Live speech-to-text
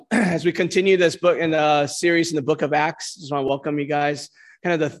as we continue this book in the series in the book of Acts, just want to welcome you guys.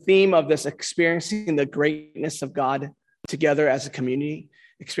 Kind of the theme of this, experiencing the greatness of God together as a community,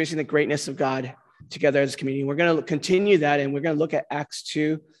 experiencing the greatness of God together as a community. We're going to continue that, and we're going to look at Acts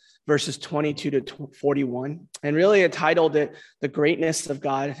 2, verses 22 to 41. And really I titled it, The Greatness of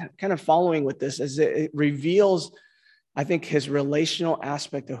God, kind of following with this as it reveals, I think, his relational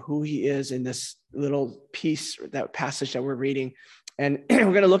aspect of who he is in this little piece, that passage that we're reading. And we're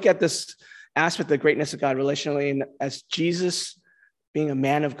going to look at this aspect of the greatness of God relationally, and as Jesus being a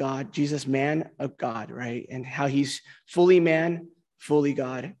man of God, Jesus, man of God, right? And how he's fully man, fully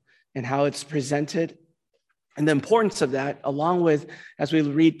God, and how it's presented. And the importance of that, along with, as we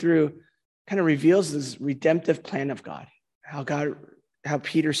read through, kind of reveals this redemptive plan of God, how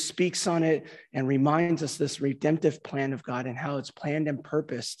Peter speaks on it and reminds us this redemptive plan of God and how it's planned and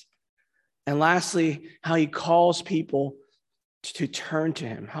purposed. And lastly, how he calls people to turn to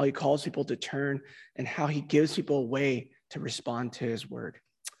him, how he calls people to turn, and how he gives people a way to respond to his word.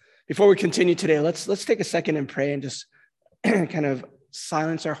 Before we continue today, let's take a second and pray and just kind of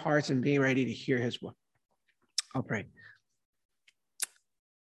silence our hearts and be ready to hear his word. I'll pray.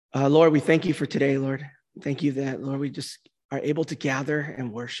 Lord, we thank you for today, Lord. Thank you that, Lord, we just are able to gather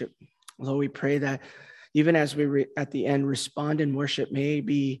and worship. Lord, we pray that even as we at the end respond in worship, may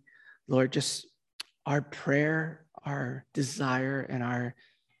be, Lord, just our prayer, our desire, and our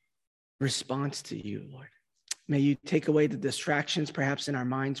response to you, Lord. May you take away the distractions perhaps in our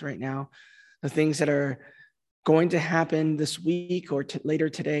minds right now, the things that are going to happen this week or later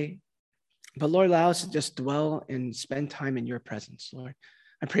today. But Lord, allow us to just dwell and spend time in your presence, Lord.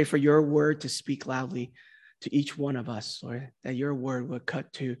 I pray for your word to speak loudly to each one of us, Lord, that your word would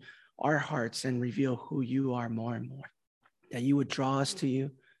cut to our hearts and reveal who you are more and more, that you would draw us to you,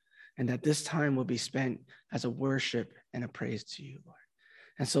 and that this time will be spent as a worship and a praise to you, Lord.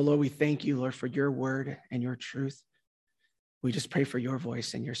 And so, Lord, we thank you, Lord, for your word and your truth. We just pray for your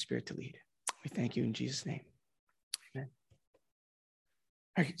voice and your spirit to lead. We thank you in Jesus' name. Amen.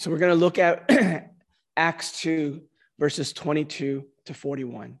 All right, so we're going to look at Acts 2, verses 22 to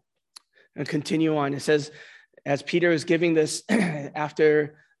 41. And continue on. It says, as Peter is giving this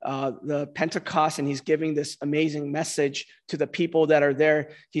after the Pentecost, and he's giving this amazing message to the people that are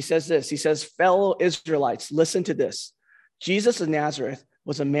there, he says this. He says, fellow Israelites, listen to this. Jesus of Nazareth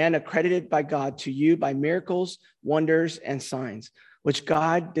was a man accredited by God to you by miracles, wonders, and signs, which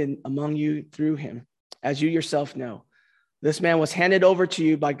God did among you through him, as you yourself know. This man was handed over to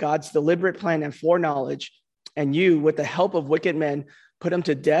you by God's deliberate plan and foreknowledge, and you, with the help of wicked men, put him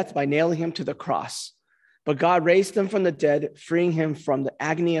to death by nailing him to the cross. But God raised him from the dead, freeing him from the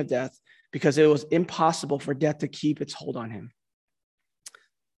agony of death, because it was impossible for death to keep its hold on him.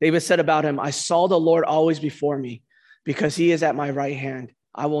 David said about him, I saw the Lord always before me, because he is at my right hand.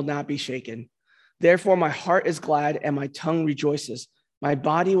 I will not be shaken. Therefore, my heart is glad and my tongue rejoices. My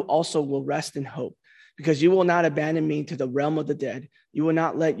body also will rest in hope, because you will not abandon me to the realm of the dead. You will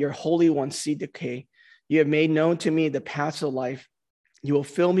not let your Holy One see decay. You have made known to me the paths of life. You will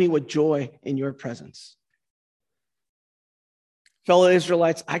fill me with joy in your presence. Fellow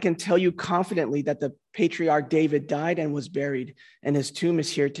Israelites, I can tell you confidently that the patriarch David died and was buried, and his tomb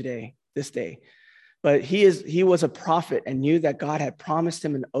is here today, this day. But he was a prophet and knew that God had promised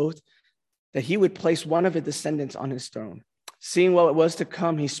him an oath that he would place one of his descendants on his throne. Seeing what was to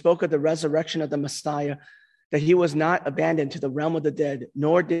come, he spoke of the resurrection of the Messiah, that he was not abandoned to the realm of the dead,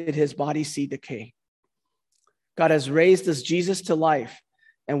 nor did his body see decay. God has raised this Jesus to life,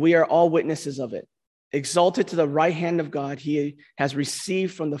 and we are all witnesses of it. Exalted to the right hand of God, he has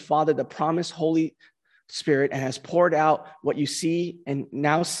received from the Father the promised Holy Spirit and has poured out what you see and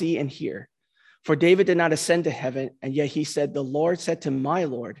now see and hear. For David did not ascend to heaven, and yet he said, the Lord said to my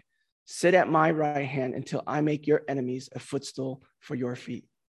Lord, sit at my right hand until I make your enemies a footstool for your feet.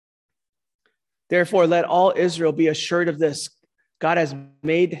 Therefore, let all Israel be assured of this. God has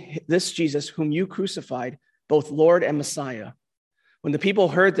made this Jesus, whom you crucified, both Lord and Messiah. When the people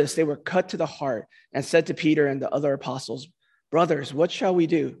heard this, they were cut to the heart and said to Peter and the other apostles, brothers, what shall we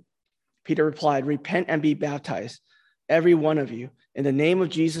do? Peter replied, repent and be baptized, every one of you, in the name of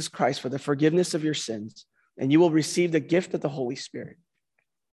Jesus Christ for the forgiveness of your sins, and you will receive the gift of the Holy Spirit.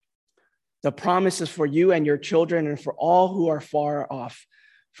 The promise is for you and your children and for all who are far off,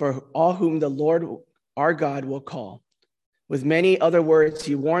 for all whom the Lord our God will call. With many other words,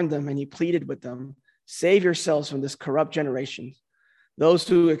 he warned them and he pleaded with them, save yourselves from this corrupt generation. Those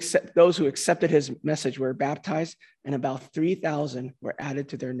who accepted his message were baptized, and about 3,000 were added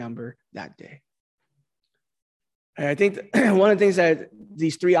to their number that day. And I think one of the things that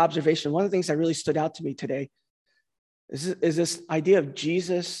these three observations, one of the things that really stood out to me today is this idea of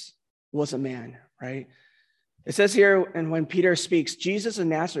Jesus was a man, right? It says here, and when Peter speaks, Jesus of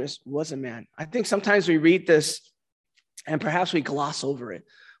Nazareth was a man. I think sometimes we read this and perhaps we gloss over it.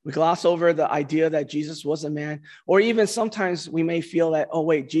 We gloss over the idea that Jesus was a man, or even sometimes we may feel that, oh,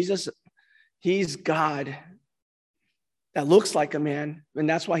 wait, Jesus, he's God that looks like a man, and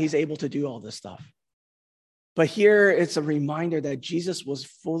that's why he's able to do all this stuff. But here it's a reminder that Jesus was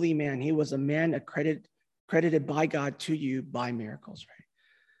fully man. He was a man credited by God to you by miracles,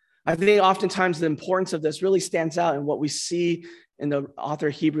 right? I think oftentimes the importance of this really stands out in what we see in the author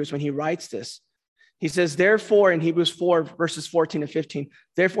of Hebrews when he writes this. He says, therefore, in Hebrews 4, verses 14 and 15,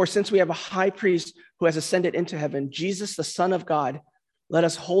 therefore, since we have a high priest who has ascended into heaven, Jesus, the Son of God, let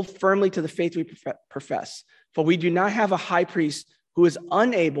us hold firmly to the faith we profess. For we do not have a high priest who is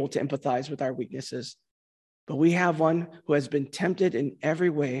unable to empathize with our weaknesses, but we have one who has been tempted in every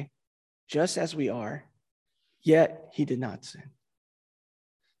way, just as we are, yet he did not sin.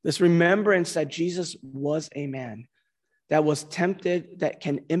 This remembrance that Jesus was a man that was tempted, that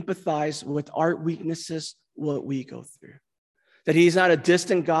can empathize with our weaknesses, what we go through. That he's not a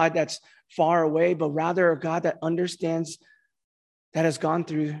distant God that's far away, but rather a God that understands, that has gone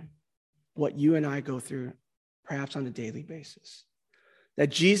through what you and I go through, perhaps on a daily basis. That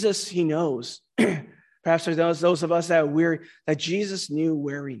Jesus, he knows, perhaps for those of us that are weary, that Jesus knew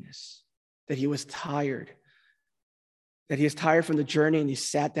weariness, that he was tired, that he is tired from the journey and he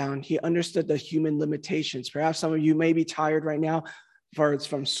sat down. He understood the human limitations. Perhaps some of you may be tired right now,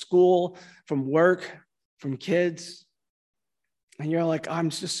 from school, from work, from kids. And you're like, I'm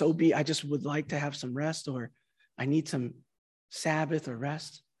just so beat. I just would like to have some rest, or I need some Sabbath or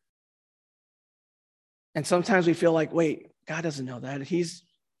rest. And sometimes we feel like, wait, God doesn't know that.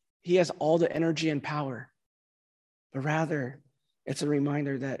 He has all the energy and power. But rather, it's a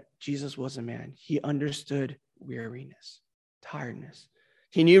reminder that Jesus was a man. He understood weariness, tiredness.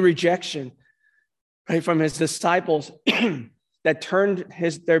 He knew rejection, right, from his disciples that turned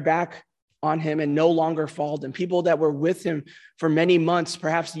their back on him and no longer followed him. People that were with him for many months,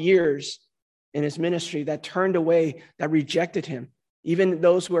 perhaps years in his ministry, that turned away, that rejected him. Even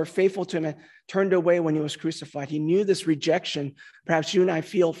those who were faithful to him and turned away when he was crucified. He knew this rejection, perhaps you and I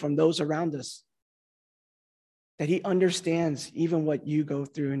feel from those around us, that he understands even what you go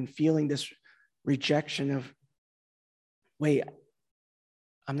through and feeling this rejection of, wait,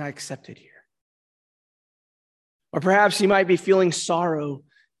 I'm not accepted here. Or perhaps you might be feeling sorrow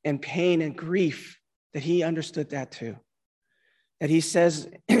and pain and grief, that he understood that too. That he says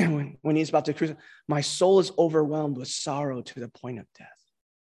when he's about to crucify, my soul is overwhelmed with sorrow to the point of death.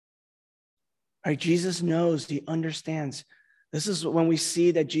 Right? Jesus knows, he understands. This is when we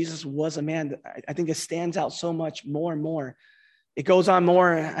see that Jesus was a man. I think it stands out so much more and more. It goes on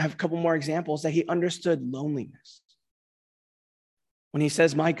more. I have a couple more examples that he understood loneliness. When he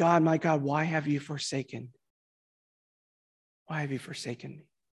says, my God, why have you forsaken? Why have you forsaken me?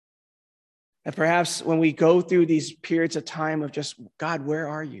 And perhaps when we go through these periods of time of just, God, where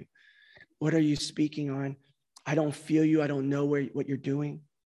are you? What are you speaking on? I don't feel you. I don't know what you're doing.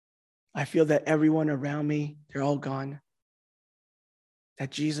 I feel that everyone around me, they're all gone. That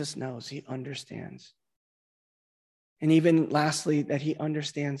Jesus knows, he understands. And even lastly, that he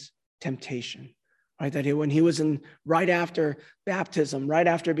understands temptation, right? That when he was right after baptism, right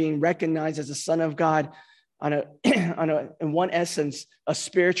after being recognized as the Son of God, in one essence, a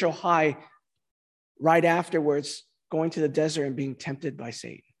spiritual high, right afterwards, going to the desert and being tempted by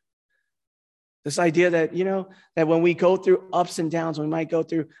Satan. This idea that, that when we go through ups and downs, we might go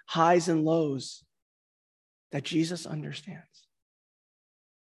through highs and lows, that Jesus understands.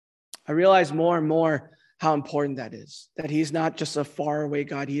 I realize more and more how important that is, that he's not just a faraway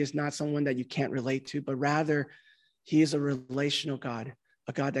God. He is not someone that you can't relate to, but rather he is a relational God,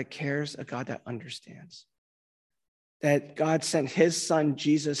 a God that cares, a God that understands. That God sent his son,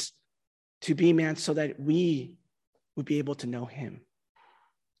 Jesus, to be man so that we would be able to know him,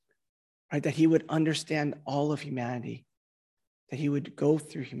 right? That he would understand all of humanity, that he would go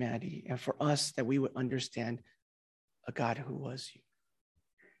through humanity, and for us, that we would understand a God who was you.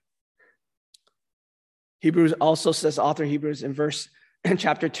 Hebrews also says, author Hebrews in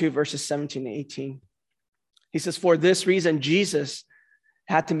chapter 2, verses 17 and 18. He says, for this reason, Jesus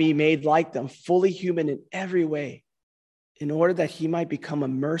had to be made like them, fully human in every way, in order that he might become a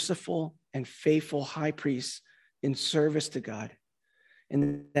merciful and faithful high priest in service to God,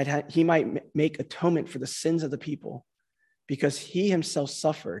 and that he might make atonement for the sins of the people, because he himself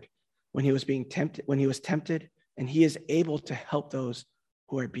suffered when he was tempted, and he is able to help those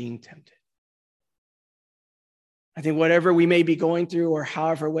who are being tempted. I think whatever we may be going through, or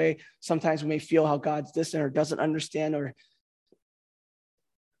however way, sometimes we may feel how God's distant or doesn't understand, or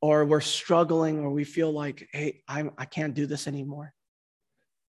or we're struggling, or we feel like, hey, I can't do this anymore.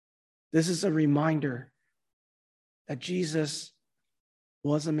 This is a reminder that Jesus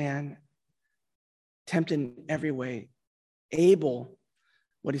was a man, tempted in every way, able,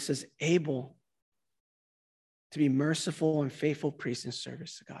 what he says, able to be merciful and faithful priest in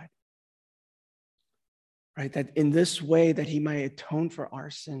service to God. Right? That in this way that he might atone for our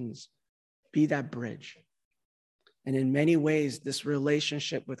sins, be that bridge. And in many ways, this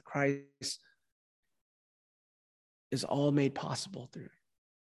relationship with Christ is all made possible through it.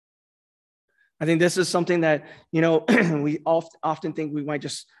 I think this is something that, we often think we might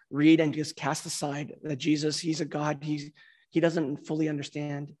just read and just cast aside, that Jesus, he's a God, he doesn't fully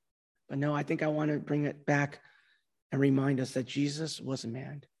understand. But no, I think I want to bring it back and remind us that Jesus was a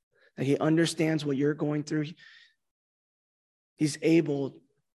man, that he understands what you're going through. He's able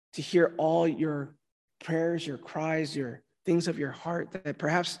to hear all your prayers, your cries, your things of your heart that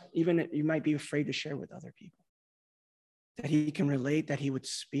perhaps even you might be afraid to share with other people. That he can relate, that he would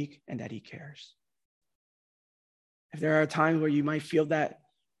speak, and that he cares. If there are times where you might feel that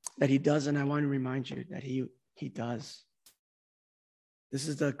he doesn't, I want to remind you that he does. This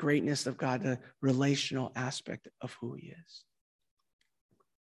is the greatness of God, the relational aspect of who he is.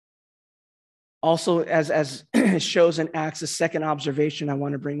 Also, as it shows in Acts, the second observation I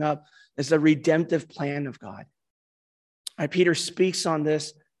want to bring up is the redemptive plan of God. Peter speaks on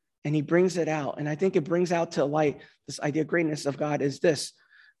this, and he brings it out. And I think it brings out to light this idea of greatness of God is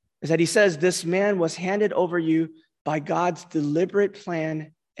that he says, this man was handed over you by God's deliberate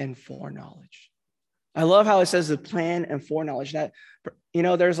plan and foreknowledge. I love how it says the plan and foreknowledge. That,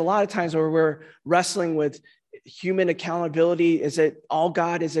 there's a lot of times where we're wrestling with human accountability. Is it all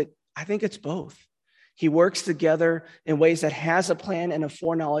God? I think it's both. He works together in ways that has a plan and a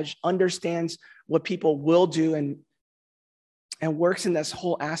foreknowledge, understands what people will do, and works in this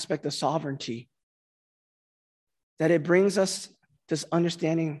whole aspect of sovereignty. That it brings us this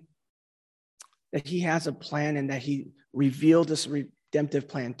understanding that he has a plan and that he revealed this redemptive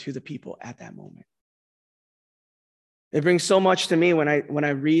plan to the people at that moment. It brings so much to me when I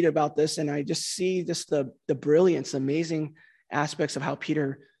read about this, and I just see just the brilliance, amazing aspects of how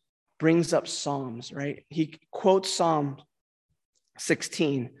Peter brings up Psalms, right? He quotes Psalm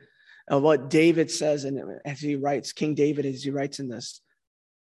 16 of what David says, and as he writes, King David, as he writes in this,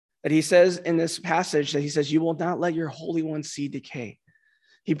 that he says in this passage that he says, you will not let your Holy One see decay.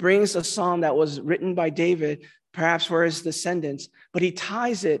 He brings a psalm that was written by David, perhaps for his descendants, but he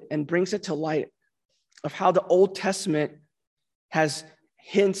ties it and brings it to light of how the Old Testament has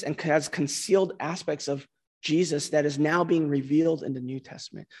hints and has concealed aspects of Jesus that is now being revealed in the New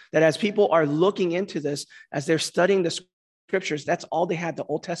Testament. That as people are looking into this, as they're studying the scriptures, that's all they had, the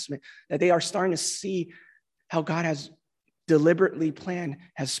Old Testament, that they are starting to see how God has deliberately planned,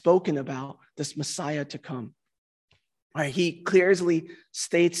 has spoken about this Messiah to come. All right, he clearly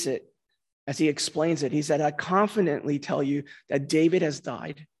states it as he explains it. He said, I confidently tell you that David has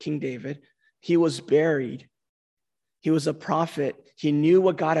died, King David. He was buried. He was a prophet. He knew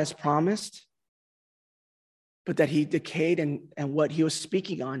what God has promised, but that he decayed, and what he was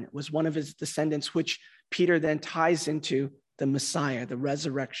speaking on was one of his descendants, which Peter then ties into the Messiah, the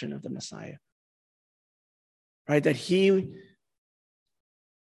resurrection of the Messiah. Right? That he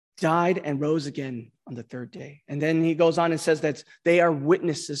died and rose again on the third day. And then he goes on and says that they are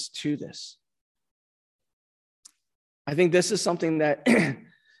witnesses to this. I think this is something that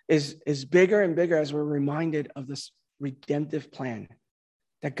is bigger and bigger as we're reminded of this redemptive plan,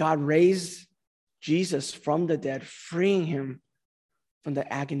 that God raised Jesus from the dead, freeing him from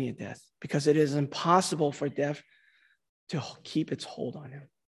the agony of death, because it is impossible for death to keep its hold on him.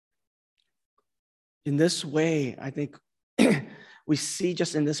 In this way, I think we see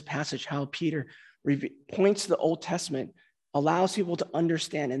just in this passage how Peter points to the Old Testament, allows people to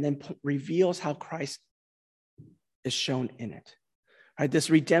understand, and then reveals how Christ is shown in it. Right? This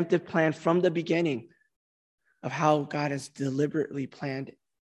redemptive plan from the beginning of how God has deliberately planned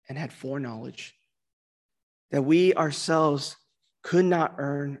and had foreknowledge, that we ourselves could not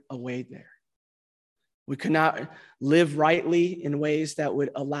earn a way there. We could not live rightly in ways that would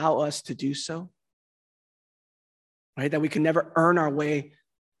allow us to do so. Right? That we can never earn our way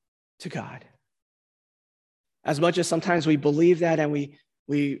to God. As much as sometimes we believe that and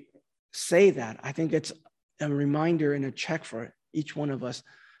we say that, I think it's a reminder and a check for each one of us.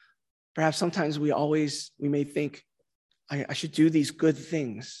 Perhaps sometimes we may think, I should do these good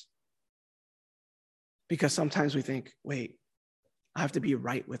things. Because sometimes we think, wait, I have to be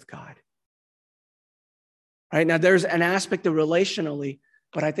right with God. Right? Now, there's an aspect of relationally,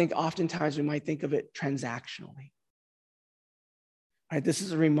 but I think oftentimes we might think of it transactionally. Right? This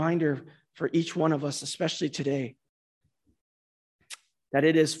is a reminder for each one of us, especially today, that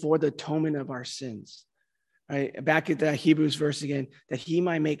it is for the atonement of our sins. Right? Back at that Hebrews verse again, that he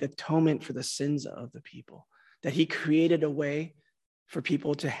might make atonement for the sins of the people, that he created a way for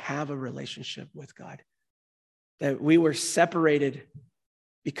people to have a relationship with God, that we were separated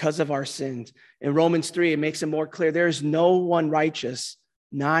because of our sins. In Romans 3, it makes it more clear. There is no one righteous,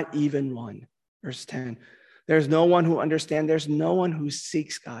 not even one. Verse 10, there's no one who understands. There's no one who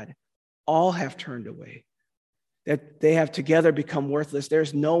seeks God. All have turned away, that they have together become worthless.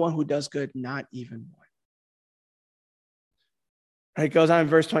 There's no one who does good, not even one. Right, it goes on in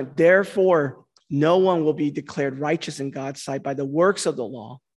verse 20. Therefore, no one will be declared righteous in God's sight by the works of the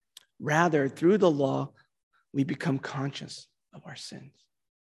law. Rather, through the law, we become conscious of our sins.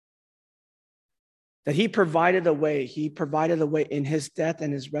 That he provided a way. He provided a way in his death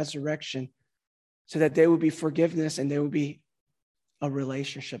and his resurrection so that there would be forgiveness and there would be a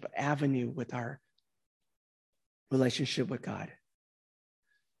relationship, an avenue with our relationship with God.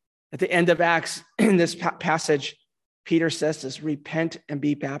 At the end of Acts, in this passage, Peter says this, repent and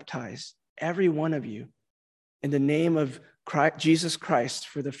be baptized, every one of you, in the name of Jesus Christ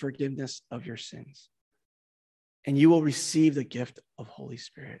for the forgiveness of your sins. And you will receive the gift of Holy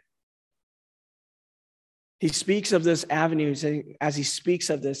Spirit. He speaks of this avenue. As he speaks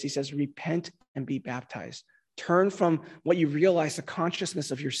of this, he says, repent and be baptized. Turn from what you realize, the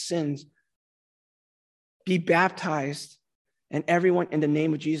consciousness of your sins. Be baptized, and everyone in the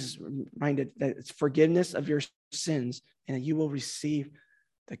name of Jesus reminded that it's forgiveness of your sins, and that you will receive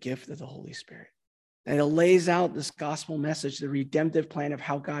the gift of the Holy Spirit. And it lays out this gospel message, the redemptive plan of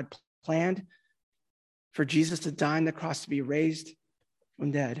how God planned for Jesus to die on the cross, to be raised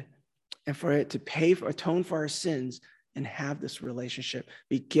from dead, and for it to atone for our sins and have this relationship,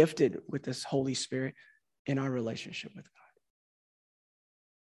 be gifted with this Holy Spirit in our relationship with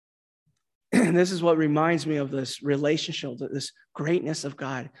God. And this is what reminds me of this relationship, this greatness of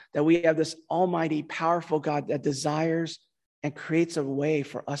God, that we have this almighty, powerful God that desires and creates a way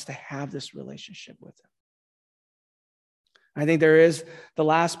for us to have this relationship with him. I think there is the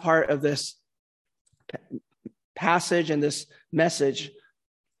last part of this passage and this message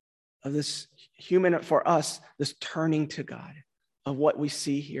of this human, for us, this turning to God of what we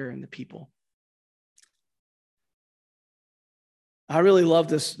see here in the people. I really love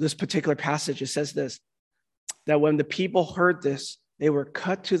this particular passage. It says this, that when the people heard this, they were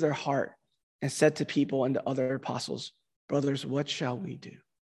cut to their heart and said to people and the other apostles, brothers, what shall we do?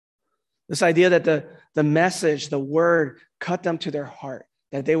 This idea that the message, the word cut them to their heart,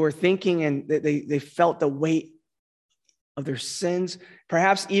 that they were thinking and they felt the weight of their sins.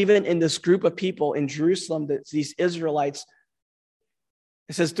 Perhaps even in this group of people in Jerusalem, these Israelites,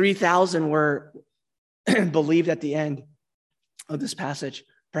 it says 3,000 were believed at the end of this passage.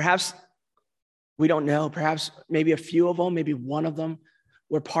 Perhaps, we don't know, perhaps maybe a few of them, maybe one of them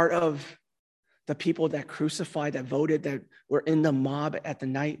were part of the people that crucified, that voted, that were in the mob at the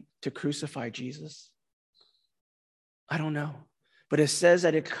night to crucify Jesus. I don't know. But it says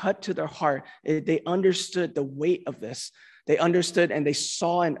that it cut to their heart. They understood the weight of this. They understood and they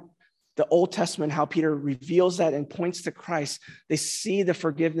saw in the Old Testament how Peter reveals that and points to Christ. They see the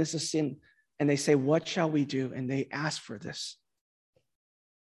forgiveness of sin and they say, what shall we do? And they ask for this.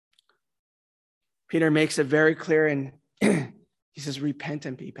 Peter makes it very clear and he says, repent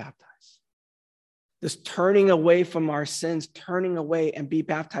and be baptized. This turning away from our sins, turning away and be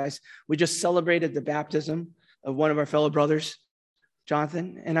baptized. We just celebrated the baptism of one of our fellow brothers,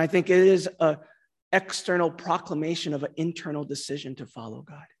 Jonathan. And I think it is an external proclamation of an internal decision to follow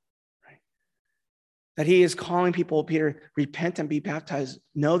God, right? That he is calling people, Peter, repent and be baptized.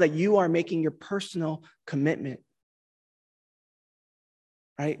 Know that you are making your personal commitment,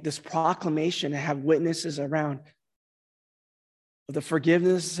 right? This proclamation to have witnesses around of the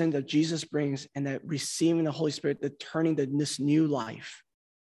forgiveness of sin that Jesus brings and that receiving the Holy Spirit, the turning to this new life.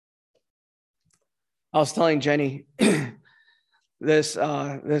 I was telling Jenny this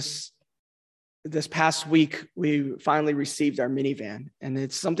past week, we finally received our minivan. And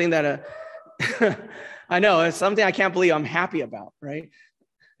it's something that I know, it's something I can't believe I'm happy about, right?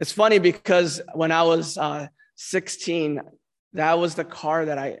 It's funny because when I was 16, that was the car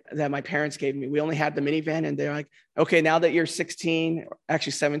that my parents gave me. We only had the minivan, and they're like, okay, now that you're 16,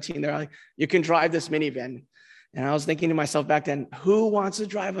 actually 17, they're like, you can drive this minivan. And I was thinking to myself back then, who wants to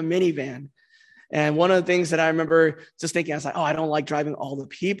drive a minivan? And one of the things that I remember just thinking, I was like, oh, I don't like driving all the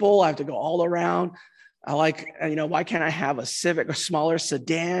people. I have to go all around. I like, why can't I have a Civic, a smaller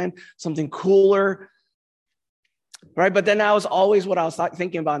sedan, something cooler? Right. But then that was always what I was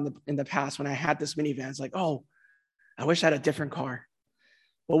thinking about in the past when I had this minivan. It's like, oh, I wish I had a different car.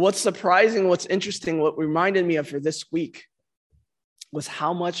 But what's surprising, what's interesting, what reminded me of for this week was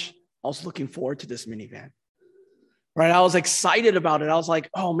how much I was looking forward to this minivan. Right? I was excited about it. I was like,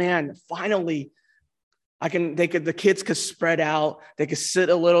 oh man, finally, the kids could spread out. They could sit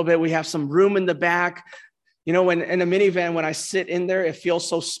a little bit. We have some room in the back. You know, when in a minivan, when I sit in there, it feels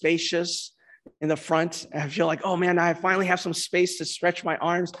so spacious in the front. And I feel like, oh man, I finally have some space to stretch my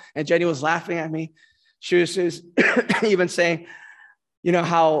arms. And Jenny was laughing at me. She was even saying, you know,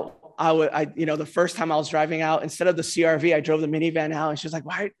 how the first time I was driving out, instead of the CRV, I drove the minivan out. And she was like,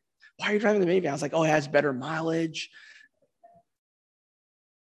 why are you driving the minivan? I was like, oh, it has better mileage.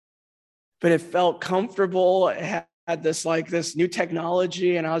 But it felt comfortable. It had this new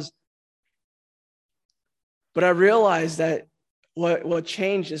technology. But I realized that what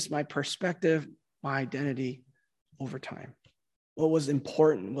changed is my perspective, my identity over time. What was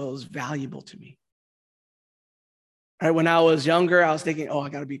important, what was valuable to me. Right, when I was younger, I was thinking, oh, I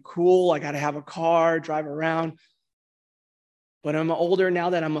got to be cool. I got to have a car, drive around. But I'm older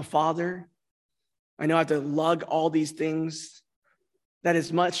now that I'm a father. I know I have to lug all these things. That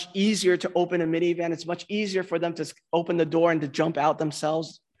it's much easier to open a minivan. It's much easier for them to open the door and to jump out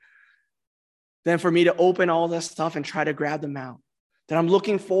themselves than for me to open all this stuff and try to grab them out. That I'm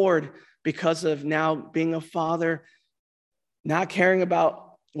looking forward, because of now being a father, not caring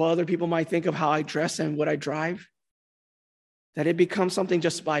about what other people might think of how I dress and what I drive, that it becomes something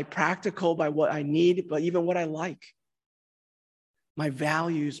just by practical, by what I need, but even what I like. My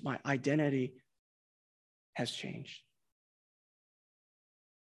values, my identity has changed.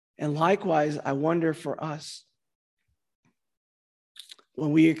 And likewise, I wonder for us,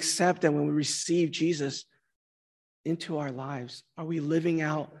 when we accept and when we receive Jesus into our lives, are we living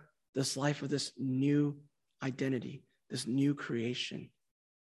out this life of this new identity, this new creation,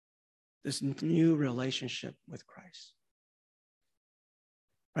 this new relationship with Christ?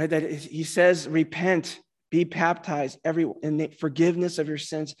 Right? That he says, repent, be baptized in the forgiveness of your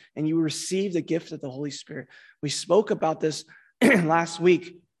sins, and you receive the gift of the Holy Spirit. We spoke about this last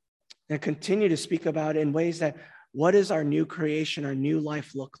week and continue to speak about it in ways that, what is our new creation, our new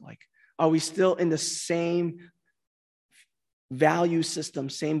life look like? Are we still in the same value system,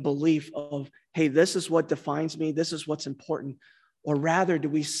 same belief of, hey, this is what defines me, this is what's important? Or rather, do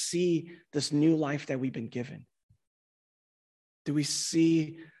we see this new life that we've been given? Do we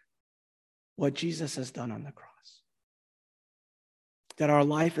see what Jesus has done on the cross? That our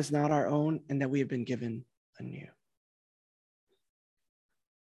life is not our own and that we have been given anew.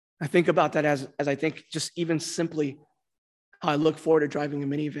 I think about that as I think just even simply how I look forward to driving a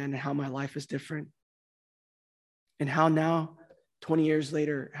minivan and how my life is different. And how now, 20 years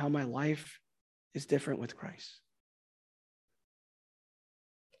later, how my life is different with Christ.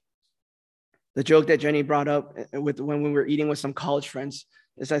 The joke that Jenny brought up when we were eating with some college friends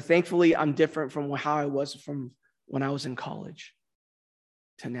is that thankfully I'm different from how I was from when I was in college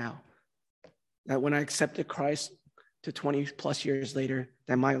to now. That when I accepted Christ to 20 plus years later,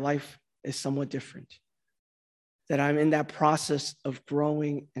 that my life is somewhat different. That I'm in that process of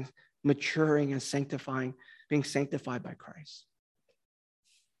growing and maturing and sanctifying, being sanctified by Christ.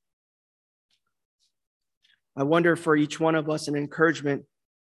 I wonder for each one of us, an encouragement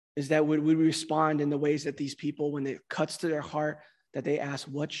is that would we respond in the ways that these people, when it cuts to their heart, that they ask,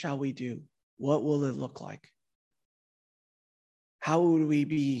 what shall we do? What will it look like? How would we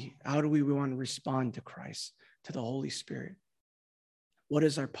be? How do we want to respond to Christ, to the Holy Spirit? What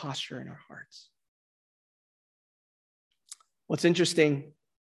is our posture in our hearts? What's interesting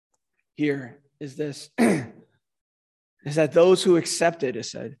here is this, is that those who accepted, it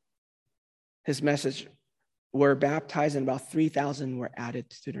said, his message were baptized, and about 3,000 were added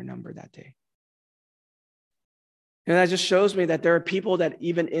to their number that day. And that just shows me that there are people that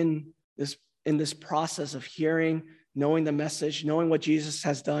even in this process of hearing, knowing the message, knowing what Jesus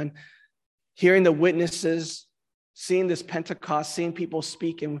has done, hearing the witnesses, seeing this Pentecost, seeing people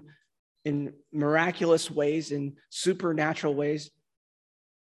speak in miraculous ways, in supernatural ways,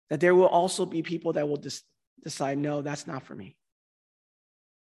 that there will also be people that will decide, no, that's not for me.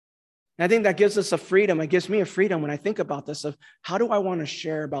 And I think that gives us a freedom. It gives me a freedom when I think about this of how do I want to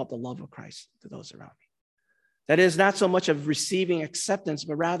share about the love of Christ to those around me? That is not so much of receiving acceptance,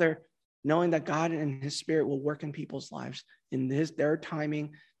 but rather knowing that God and his Spirit will work in people's lives in their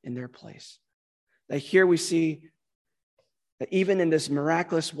timing, in their place. That here we see that even in this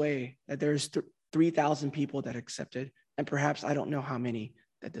miraculous way, that there's 3,000 people that accepted, and perhaps I don't know how many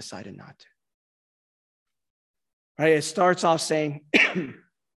that decided not to. Right? It starts off saying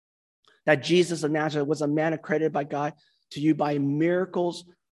that Jesus of Nazareth was a man accredited by God to you by miracles,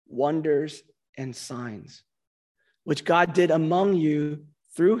 wonders, and signs, which God did among you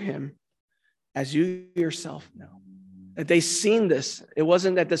through him, as you yourself know. That they seen this. It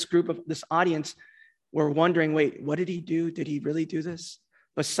wasn't that this audience were wondering, wait, what did he do? Did he really do this?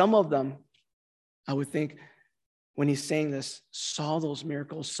 But some of them, I would think, when he's saying this, saw those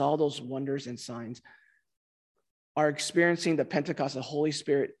miracles, saw those wonders and signs, are experiencing the Pentecost, the Holy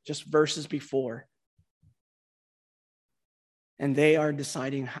Spirit, just verses before. And they are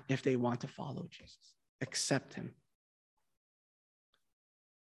deciding if they want to follow Jesus, accept him.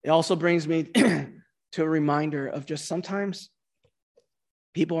 It also brings me to a reminder of just sometimes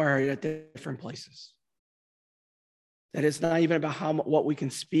people are at different places. That it's not even about what we can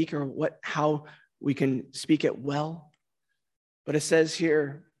speak or how we can speak it well. But it says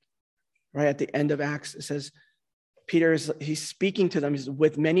here, right at the end of Acts, it says, he's speaking to them.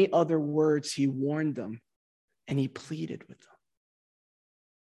 With many other words, he warned them and he pleaded with them.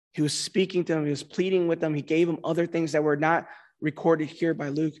 He was speaking to them. He was pleading with them. He gave them other things that were not recorded here by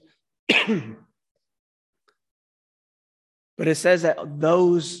Luke. But it says that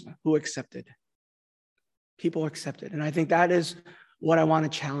those who accepted, people accepted. And I think that is what I want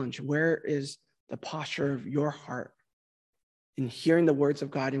to challenge. Where is the posture of your heart in hearing the words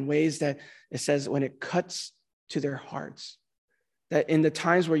of God in ways that it says when it cuts to their hearts? That in the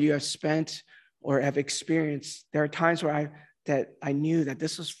times where you have spent or have experienced, there are times where I knew that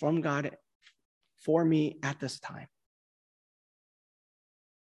this was from God for me at this time.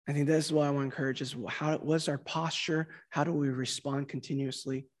 I think this is what I want to encourage is what's our posture? How do we respond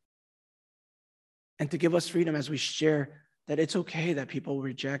continuously? And to give us freedom as we share that it's okay that people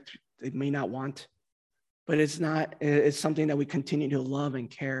reject, they may not want, but it's something that we continue to love and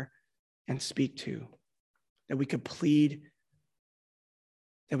care and speak to, that we could plead,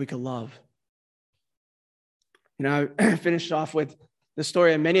 that we could love. You know, I finished off with the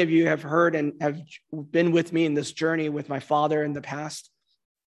story, and many of you have heard and have been with me in this journey with my father in the past.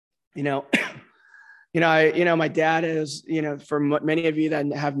 My dad is, for many of you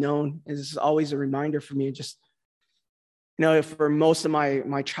that have known, is always a reminder for me. Just, for most of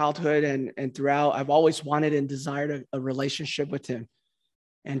my childhood and throughout, I've always wanted and desired a relationship with him,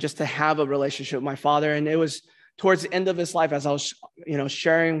 and just to have a relationship with my father. And it was towards the end of his life, as I was,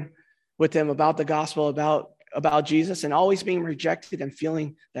 sharing with him about the gospel, about Jesus, and always being rejected and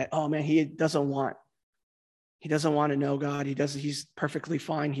feeling that, oh man, he doesn't want to know God. He's perfectly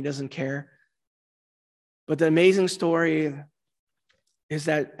fine. He doesn't care. But the amazing story is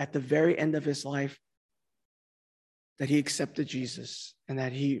that at the very end of his life, that he accepted Jesus and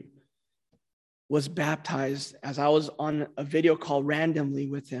that he was baptized. As I was on a video call randomly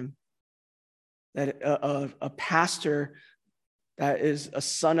with him, that a pastor that is a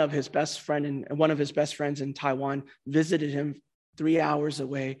son of his best friend and one of his best friends in Taiwan visited him 3 hours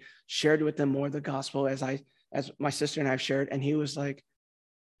away, shared with them more of the gospel as my sister and I have shared. And he was like,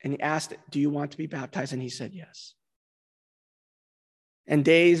 and he asked, do you want to be baptized? And he said, yes. And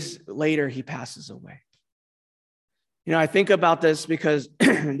days later, he passes away. I think about this because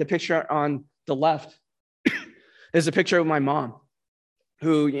the picture on the left is a picture of my mom,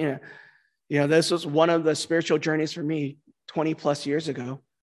 who, this was one of the spiritual journeys for me 20 plus years ago.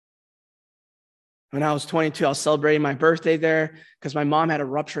 When I was 22, I was celebrating my birthday there because my mom had a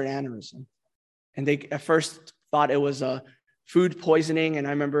ruptured aneurysm. And they at first thought it was a food poisoning. And I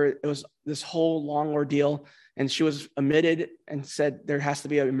remember it was this whole long ordeal. And she was admitted and said there has to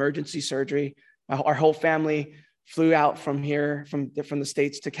be an emergency surgery. Our whole family flew out from here, from the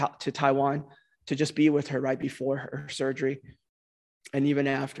States to Taiwan to just be with her right before her surgery and even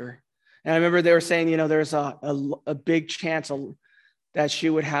after. And I remember they were saying, there's a big chance that she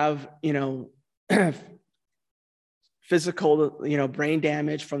would have, physical, brain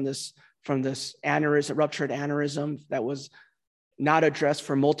damage from this aneurysm, ruptured aneurysm that was not addressed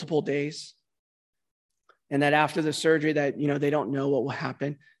for multiple days. And that after the surgery that, they don't know what will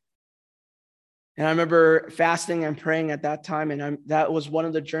happen. And I remember fasting and praying at that time. And that was one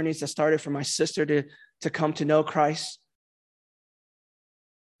of the journeys that started for my sister to come to know Christ.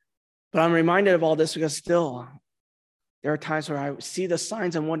 But I'm reminded of all this because still there are times where I see the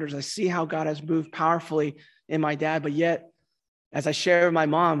signs and wonders. I see how God has moved powerfully in my dad. But yet, as I share with my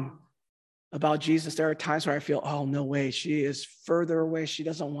mom about Jesus, there are times where I feel, oh, no way. She is further away. She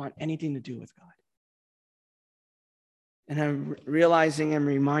doesn't want anything to do with God. And I'm realizing and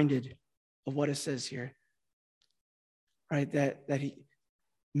reminded of what it says here, right? That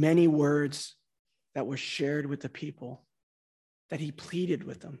many words that were shared with the people, that he pleaded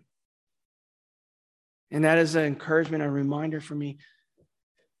with them. And that is an encouragement, a reminder for me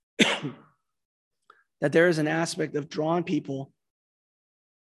that there is an aspect of drawing people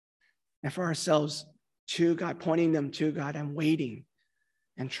and for ourselves to God, pointing them to God and waiting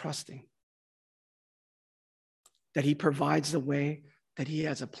and trusting that he provides the way, that he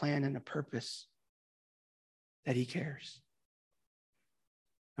has a plan and a purpose, that he cares.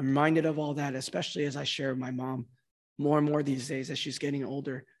 I'm reminded of all that, especially as I share with my mom more and more these days as she's getting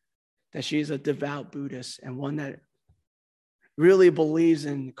older, that she's a devout Buddhist and one that really believes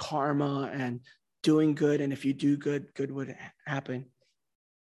in karma and doing good. And if you do good, good would happen.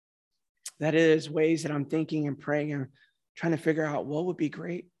 That is ways that I'm thinking and praying and trying to figure out what would be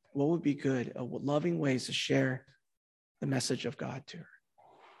great, what would be good, loving ways to share the message of God to her.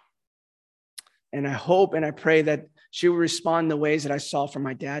 And I hope and I pray that she will respond in the ways that I saw from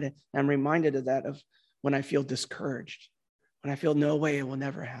my dad. And I'm reminded of that of when I feel discouraged, when I feel no way, it will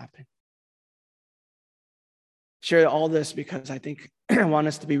never happen. Share all this because I think I want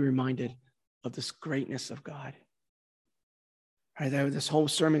us to be reminded of this greatness of God. Right, this whole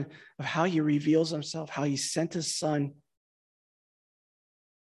sermon of how he reveals himself, how he sent his son,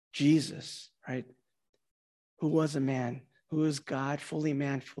 Jesus, right, who was a man, who is God, fully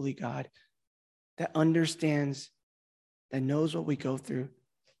man, fully God, that understands, that knows what we go through,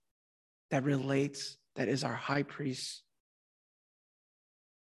 that relates, that is our high priest,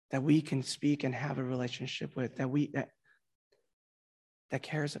 that we can speak and have a relationship with, that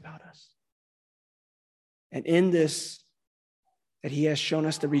cares about us. And in this, that he has shown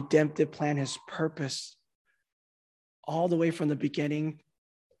us the redemptive plan, his purpose, all the way from the beginning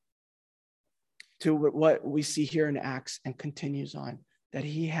to what we see here in Acts and continues on, that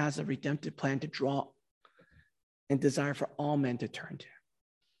he has a redemptive plan to draw and desire for all men to turn to him.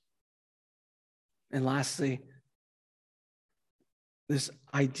 And lastly, this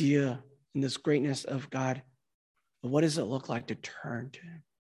idea and this greatness of God, what does it look like to turn to him?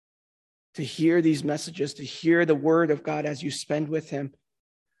 To hear these messages, to hear the word of God as you spend with him,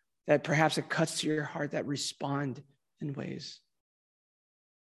 that perhaps it cuts to your heart, that respond in ways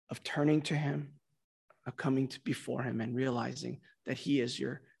of turning to him, of coming to before him and realizing that he is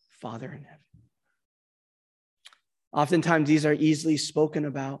your Father in heaven. Oftentimes these are easily spoken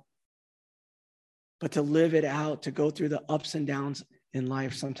about, but to live it out, to go through the ups and downs in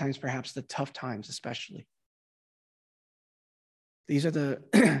life, sometimes perhaps the tough times especially. These are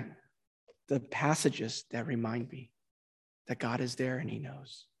the the passages that remind me that God is there and he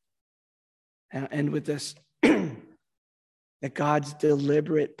knows. And I'll end with this, that God's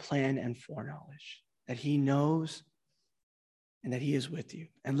deliberate plan and foreknowledge, that he knows and that he is with you.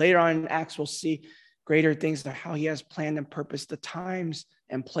 And later on in Acts, we'll see greater things of how he has planned and purposed the times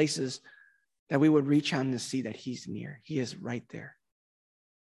and places that we would reach out and see that he's near. He is right there.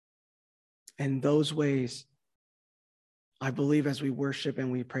 And those ways, I believe as we worship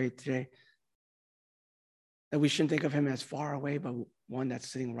and we pray today, that we shouldn't think of him as far away, but one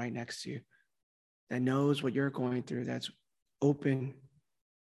that's sitting right next to you, that knows what you're going through, that's open,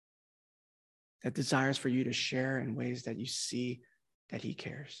 that desires for you to share in ways that you see that he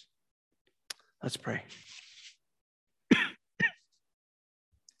cares. Let's pray.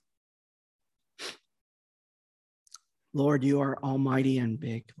 Lord, you are almighty and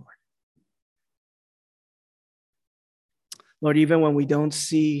big, Lord. Lord, even when we don't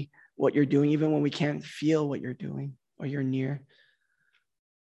see what you're doing, even when we can't feel what you're doing or you're near,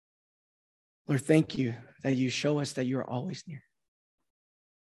 Lord, thank you that you show us that you are always near,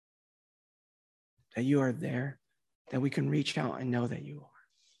 that you are there, that we can reach out and know that you are.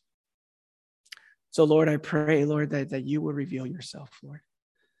 So, Lord, I pray, Lord, that you will reveal yourself, Lord,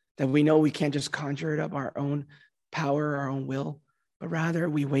 that we know we can't just conjure it up our own power, our own will, but rather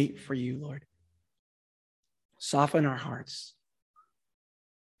we wait for you, Lord. Soften our hearts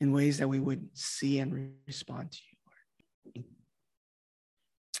in ways that we would see and respond to you, Lord.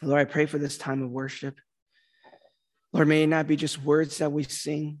 Lord, I pray for this time of worship. Lord, may it not be just words that we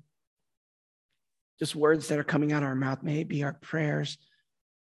sing, just words that are coming out of our mouth. May it be our prayers.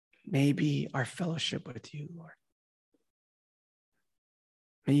 May it be our fellowship with you, Lord.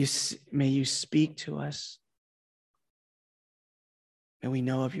 May you speak to us. May we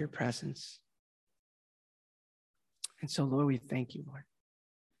know of your presence. And so, Lord, we thank you, Lord.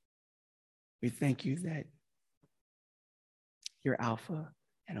 We thank you that you're Alpha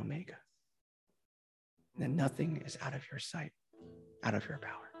and Omega, that nothing is out of your sight, out of your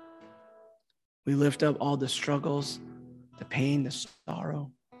power. We lift up all the struggles, the pain, the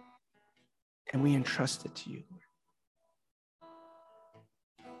sorrow, and we entrust it to you, Lord,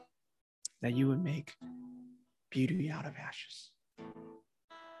 that you would make beauty out of ashes.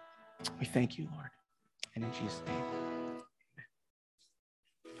 We thank you, Lord, and in Jesus' name.